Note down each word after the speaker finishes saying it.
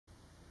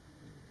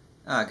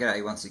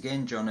G'day once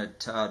again, John at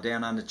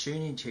Down Under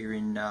Tunage here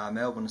in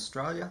Melbourne,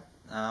 Australia.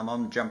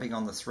 I'm jumping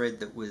on the thread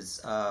that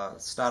was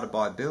started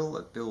by Bill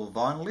at Bill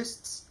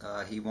Vinylists.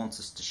 He wants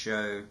us to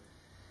show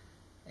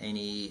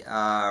any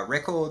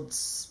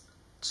records,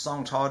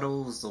 song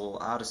titles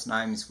or artist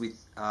names with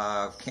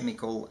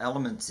chemical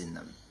elements in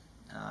them.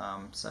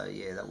 So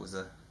yeah, that was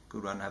a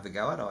good one to have a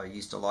go at. I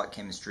used to like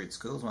chemistry at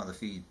school. It was one of the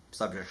few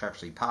subjects I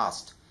actually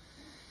passed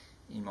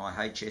in my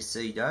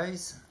HSC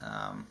days.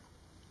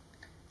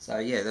 So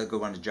yeah, they're a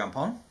good one to jump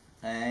on,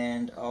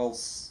 and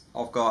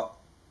I've got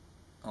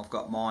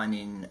mine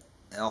in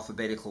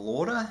alphabetical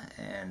order,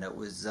 and it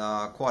was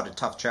quite a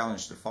tough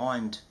challenge to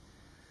find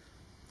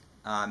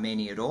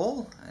many at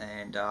all.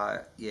 And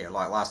yeah,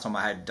 like last time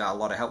I had a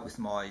lot of help with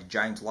my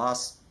James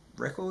Last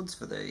records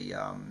for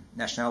the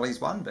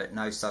Nationalities one, but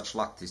no such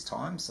luck this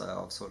time.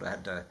 So I've sort of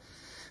had to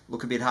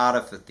look a bit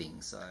harder for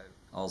things. So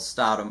I'll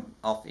start them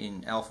off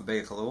in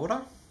alphabetical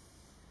order.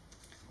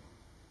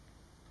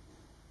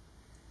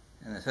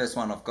 And the first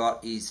one I've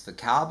got is for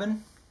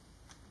carbon.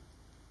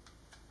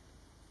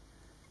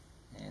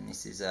 And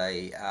this is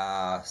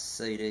a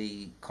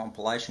CD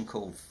compilation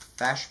called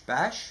Fash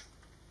Bash,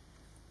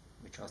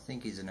 which I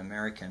think is an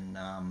American,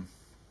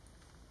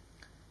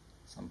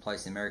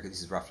 someplace in America.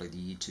 This is roughly the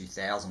year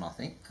 2000, I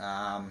think.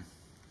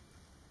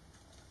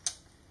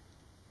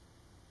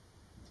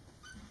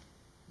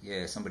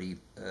 Yeah, somebody,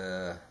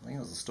 I think it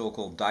was a store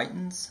called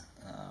Dayton's.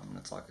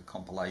 It's like a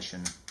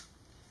compilation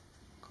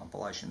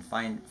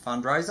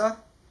fundraiser,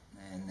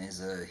 and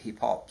there's a hip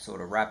hop sort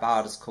of rap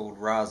artist called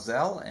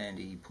Rahzel, and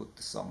he put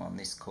the song on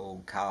this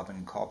called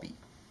Carbon Copy.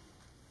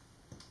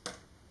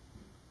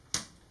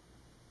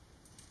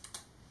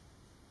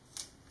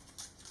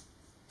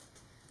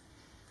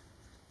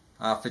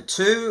 For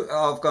two,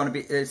 I've gone a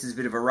bit. This is a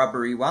bit of a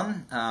rubbery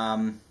one.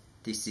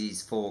 This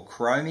is for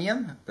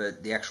Chromium,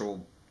 but the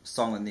actual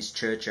song on this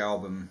Church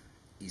album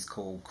is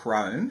called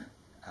Chrome.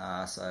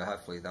 So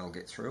hopefully they'll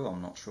get through.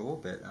 I'm not sure,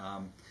 but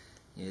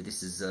yeah,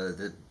 this is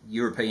the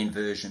European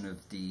version of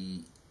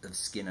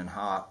Skin and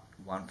Heart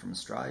one from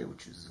Australia,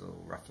 which is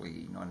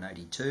roughly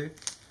 1982.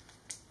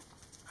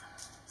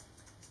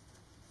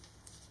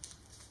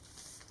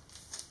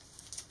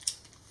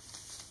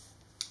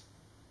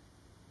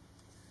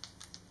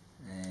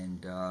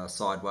 And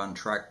side one,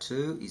 track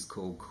 2 is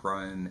called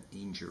Chrome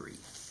Injury.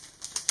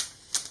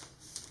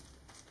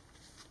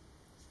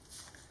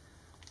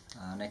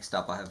 Next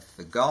up I have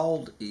for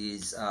gold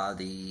is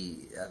the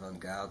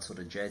avant-garde sort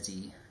of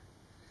jazzy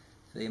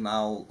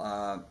female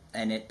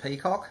Annette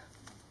Peacock.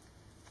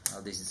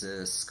 This is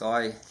a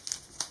Sky.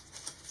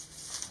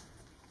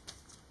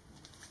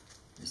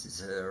 This is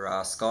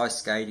her Sky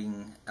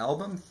Skating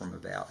album from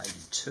about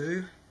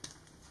 '82.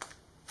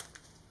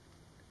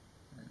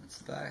 And it's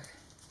the back.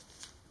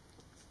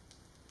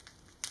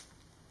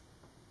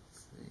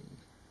 It's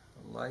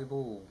the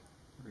label,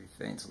 very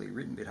fancily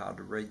written, a bit hard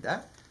to read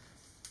that.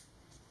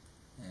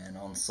 And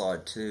on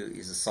side 2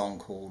 is a song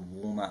called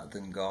Warmer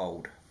Than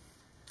Gold.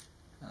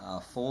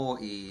 4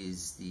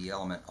 is the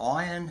element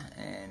iron,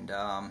 and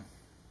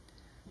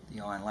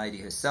the Iron Lady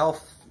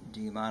herself,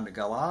 Diamanda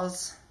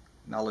Galaz,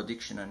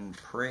 Malediction and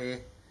Prayer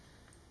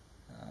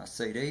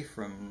CD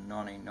from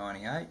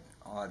 1998.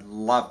 I'd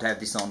love to have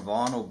this on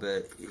vinyl,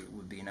 but it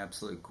would be an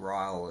absolute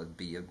grail. It'd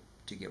be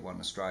to get one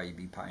in Australia, you'd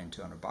be paying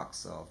 $200,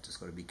 so I've just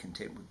got to be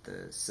content with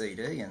the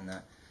CD and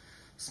the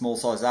small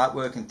size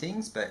artwork and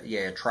things. But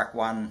yeah, track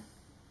 1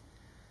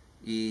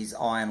 is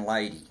Iron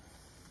Lady.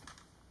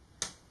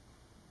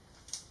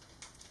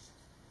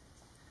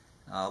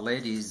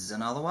 Lead is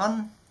another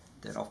one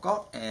that I've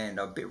got, and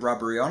a bit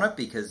rubbery on it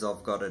because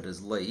I've got it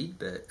as lead,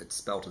 but it's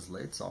spelt as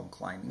lead, so I'm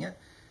claiming it.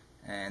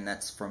 And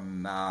that's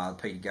from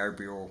Peter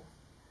Gabriel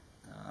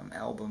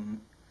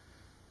album.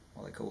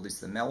 Well, they call this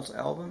the Melt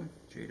album,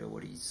 due to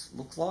what he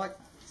looks like.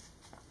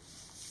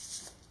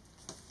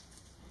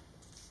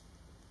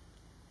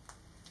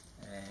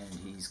 And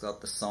he's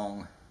got the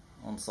song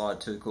on side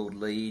 2 called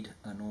Lead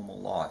a Normal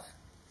Life.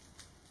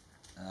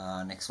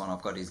 Next one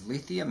I've got is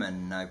Lithium,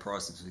 and no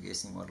prizes for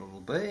guessing what it'll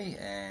be.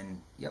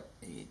 And yep,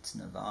 it's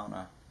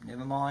Nirvana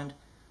Nevermind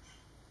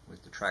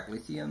with the track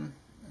Lithium.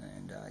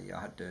 And yeah,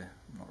 I'm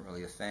not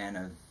really a fan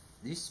of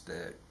this,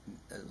 but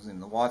it was in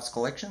the wife's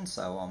collection,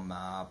 so I'm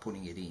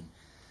putting it in.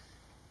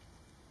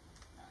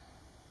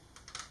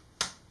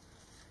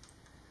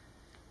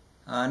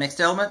 Next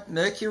element,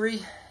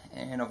 Mercury,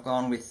 and I've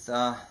gone with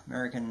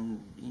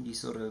American indie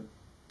sort of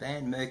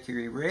band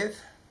Mercury Rev,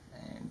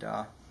 and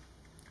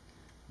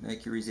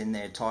Mercury's in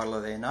their title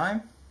of their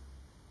name.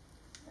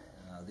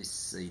 This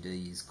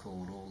CD is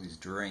called All His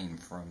Dream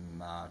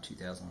from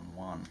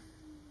 2001.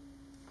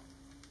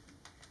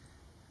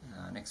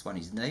 Next one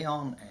is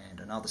Neon, and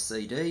another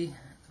CD,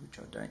 which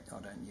I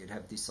don't yet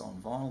have this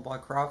on vinyl by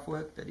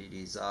Kraftwerk, but it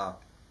is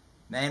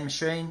Man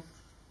Machine,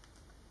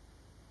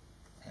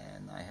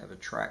 and they have a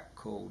track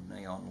called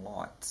Neon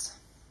Lights.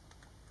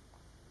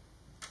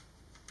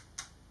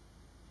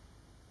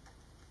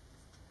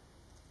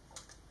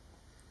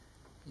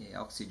 Yeah,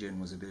 Oxygen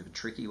was a bit of a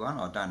tricky one.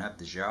 I don't have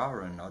the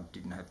jar, and I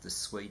didn't have the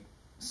sweet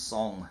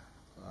song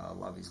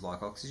Love Is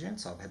Like Oxygen,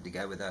 so I've had to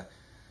go with a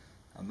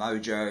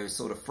Mojo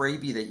sort of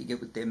freebie that you get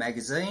with their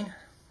magazine.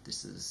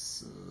 This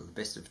is the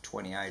best of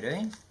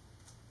 2018.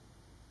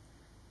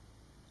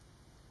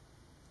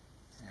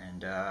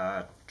 And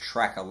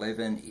track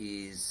 11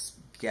 is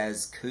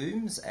Gaz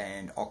Coombs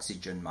and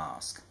Oxygen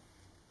Mask.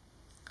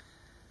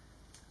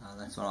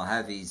 That's what I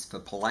have is for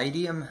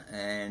Palladium,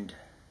 and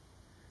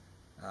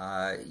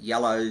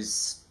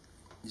Yellows.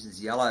 This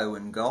is Yellow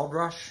and Gold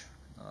Rush.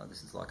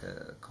 This is like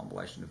a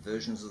compilation of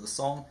versions of the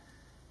song,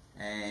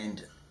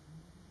 and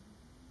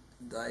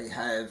they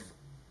have,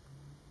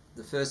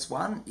 the first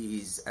one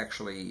is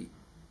actually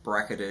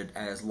bracketed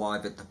as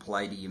Live at the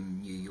Palladium,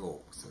 New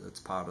York. So that's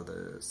part of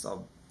the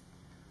sub.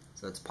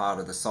 So it's part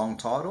of the song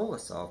title.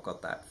 So I've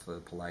got that for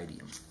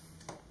Palladium.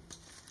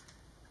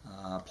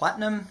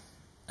 Platinum.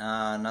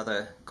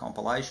 Another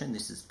compilation.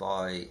 This is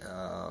by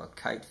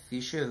Kate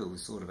Fisher, who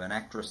was sort of an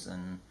actress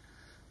and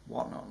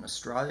whatnot in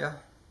Australia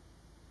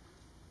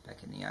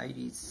back in the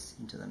 80s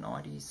into the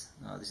 90s.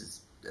 This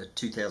is a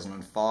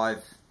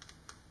 2005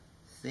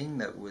 thing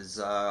that was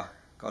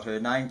got her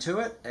name to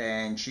it,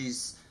 and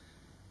she's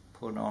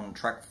put on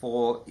track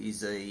 4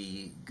 is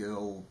a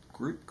girl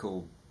group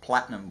called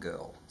Platinum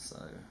Girl.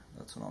 So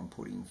that's what I'm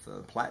putting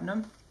for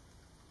Platinum.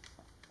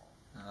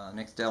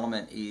 Next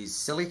element is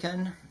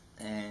Silicon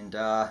and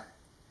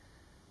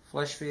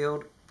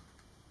Fleshfield,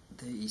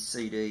 the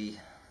CD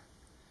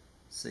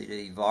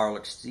Viral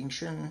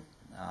Extinction.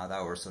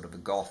 They were sort of a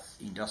goth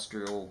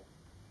industrial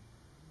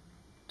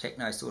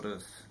techno sort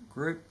of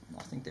group.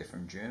 I think they're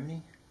from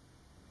Germany.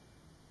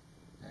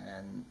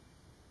 And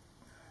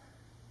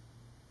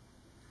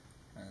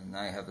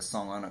they have a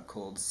song on it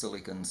called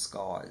Silicon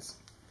Skies.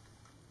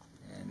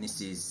 And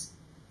this is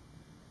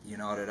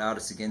United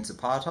Artists Against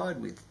Apartheid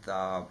with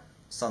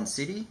Sun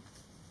City.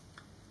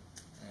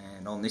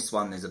 And on this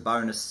one there's a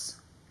bonus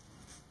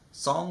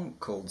song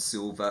called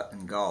Silver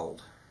and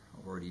Gold.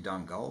 I've already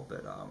done gold,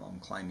 but I'm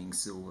claiming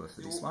silver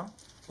for this one.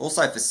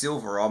 Also for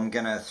silver, I'm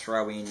going to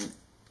throw in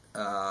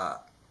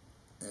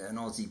an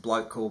Aussie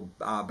bloke called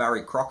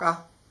Barry Crocker.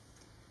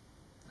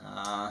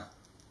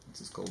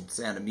 This is called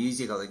Sound of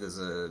Music. I think it was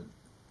a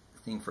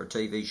thing for a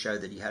TV show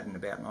that he had in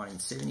about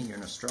 1970 here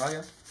in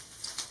Australia.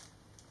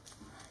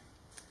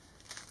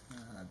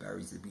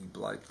 Barry's the big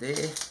bloke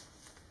there.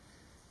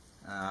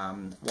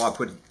 Why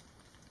I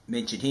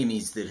mentioned him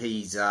is that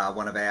he's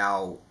one of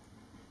our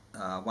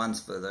ones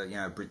for the,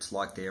 Brits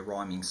like their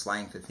rhyming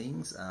slang for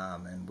things,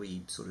 and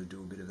we sort of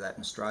do a bit of that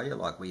in Australia.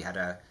 Like we had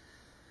a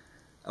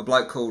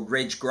bloke called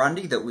Reg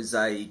Grundy that was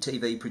a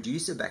TV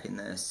producer back in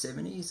the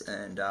 70s,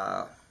 and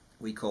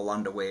we call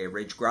underwear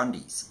Reg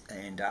Grundys.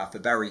 And for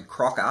Barry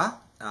Crocker,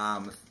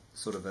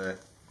 sort of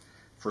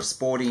for a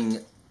sporting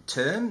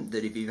term,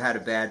 that if you've had a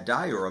bad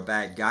day or a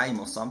bad game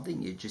or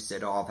something, you just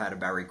said, "Oh, I've had a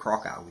Barry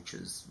Crocker," which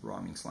is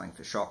rhyming slang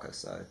for shocker.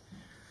 So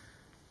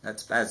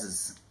that's Baz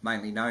is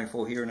mainly known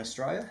for here in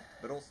Australia.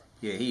 But also,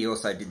 yeah, he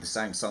also did the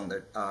same song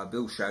that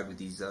Bill showed with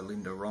his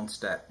Linda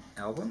Ronstadt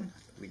album,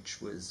 which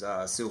was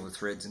Silver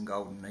Threads and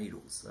Golden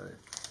Needles. So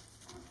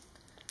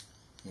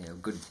yeah,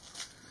 good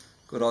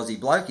Aussie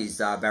bloke is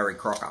Barry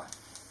Crocker.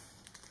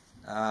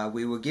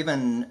 We were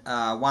given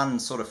one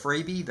sort of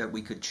freebie that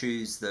we could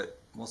choose that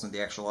wasn't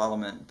the actual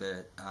element,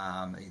 but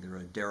either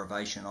a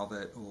derivation of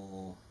it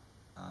or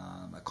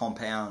a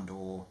compound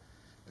or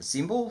a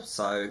symbol.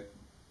 So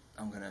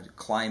I'm going to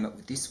claim it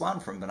with this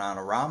one from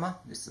Bananarama.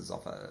 This is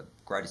off a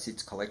Greatest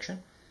Hits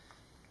collection.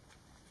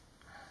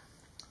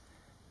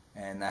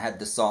 And they had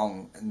the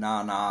song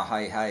Na Na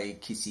Hey Hey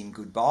Kiss Him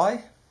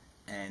Goodbye.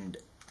 And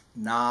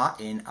Na,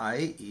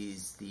 N-A,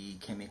 is the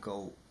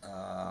chemical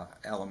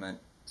element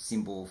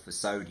symbol for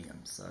sodium.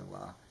 So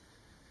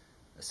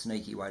a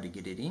sneaky way to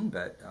get it in,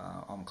 but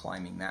I'm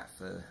claiming that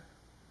for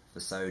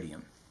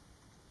sodium.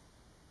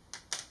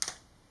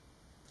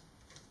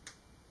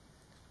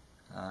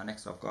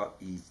 Next I've got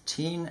is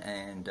Tin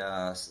and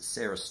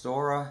Sarah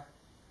Storer,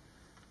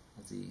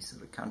 Aussie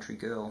sort of country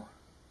girl.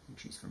 I think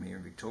she's from here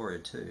in Victoria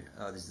too.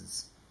 This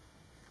is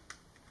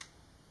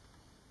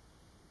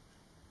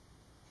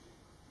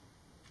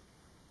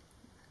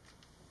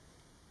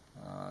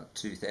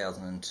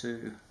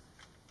 2002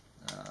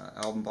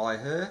 album by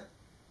her.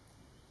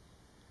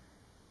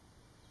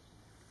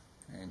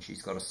 And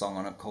she's got a song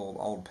on it called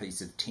Old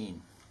Piece of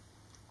Tin.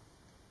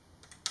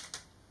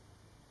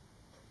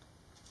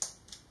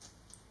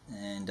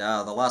 And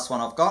the last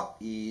one I've got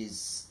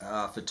is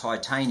for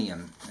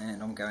Titanium,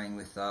 and I'm going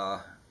with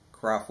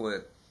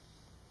Kraftwerk,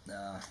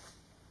 and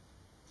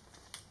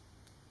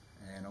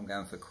I'm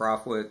going for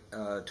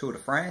Kraftwerk Tour de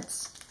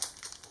France.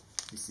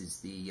 This is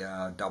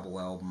the double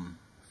album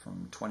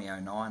from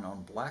 2009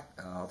 on black.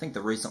 I think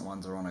the recent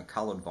ones are on a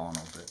coloured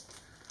vinyl, but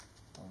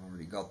I've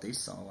already got this,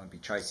 so I won't be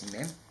chasing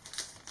them.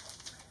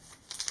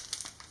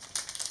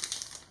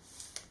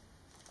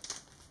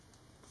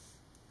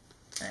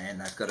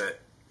 And they've got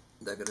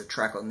a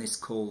track on this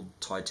called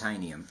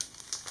Titanium.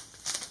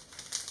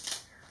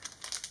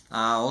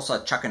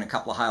 Also chuck in a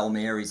couple of Hail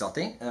Marys, I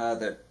think,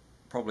 that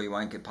probably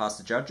won't get past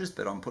the judges,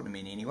 but I'm putting them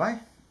in anyway.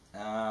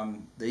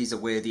 These are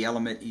where the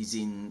element is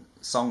in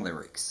song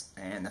lyrics.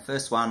 And the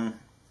first one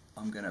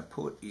I'm going to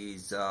put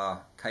is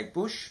Kate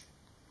Bush.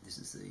 This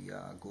is the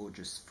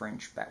gorgeous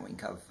French Batwing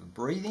cover for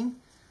Breathing.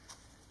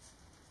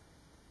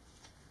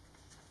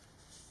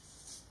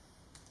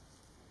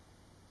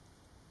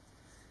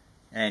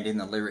 And in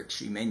the lyrics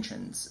she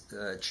mentions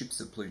chips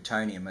of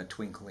plutonium are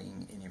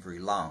twinkling in every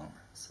lung.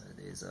 So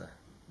there's a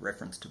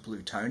reference to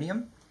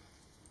plutonium.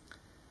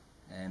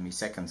 And my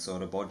second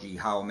sort of bodgy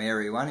Hail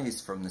Mary one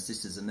is from the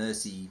Sisters of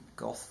Mercy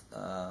goth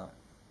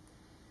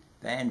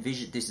band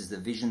Vision. This is the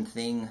Vision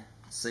Thing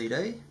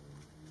CD.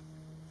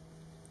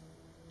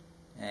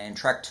 And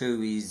track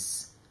two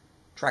is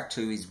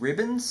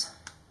Ribbons.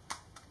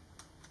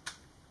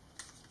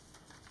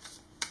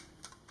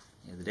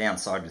 Yeah, the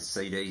downside with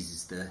CDs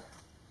is the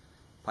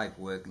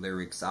paperwork,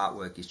 lyrics,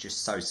 artwork is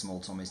just so small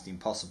it's almost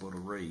impossible to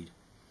read.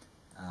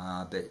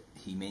 But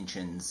he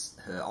mentions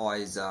her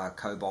eyes are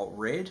cobalt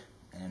red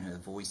and her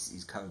voice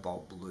is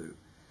cobalt blue.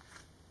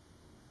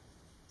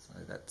 So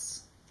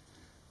that's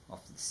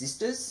off the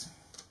Sisters.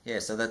 Yeah,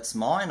 so that's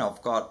mine.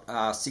 I've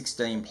got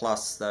 16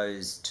 plus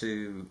those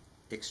two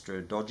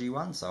extra dodgy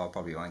ones, so I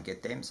probably won't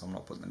get them, so I'm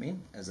not putting them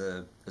in as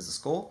a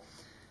score.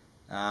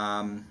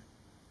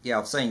 Yeah,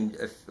 I've seen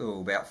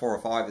about 4 or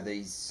 5 of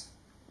these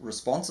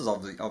responses.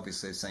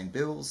 Obviously I've seen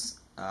Bill's,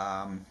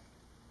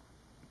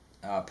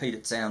 Pete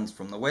It Sounds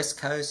from the West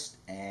Coast,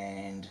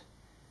 and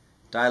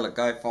Dale at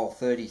Goatfold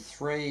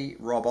 33,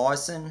 Rob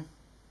Ison,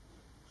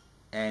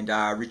 and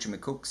Richard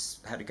McCook's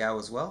had a go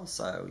as well.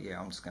 So yeah,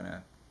 I'm just going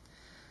to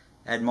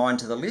add mine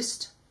to the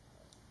list.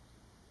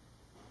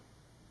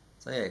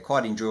 So yeah,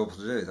 quite enjoyable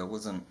to do. There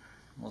wasn't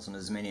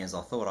as many as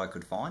I thought I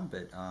could find,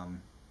 but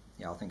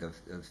yeah, I think a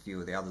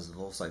few of the others have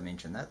also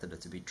mentioned that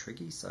it's a bit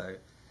tricky. So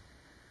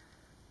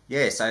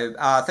yeah, so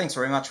thanks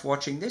very much for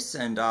watching this,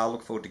 and I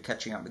look forward to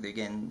catching up with you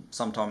again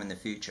sometime in the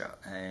future.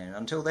 And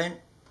until then,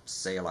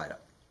 see you later.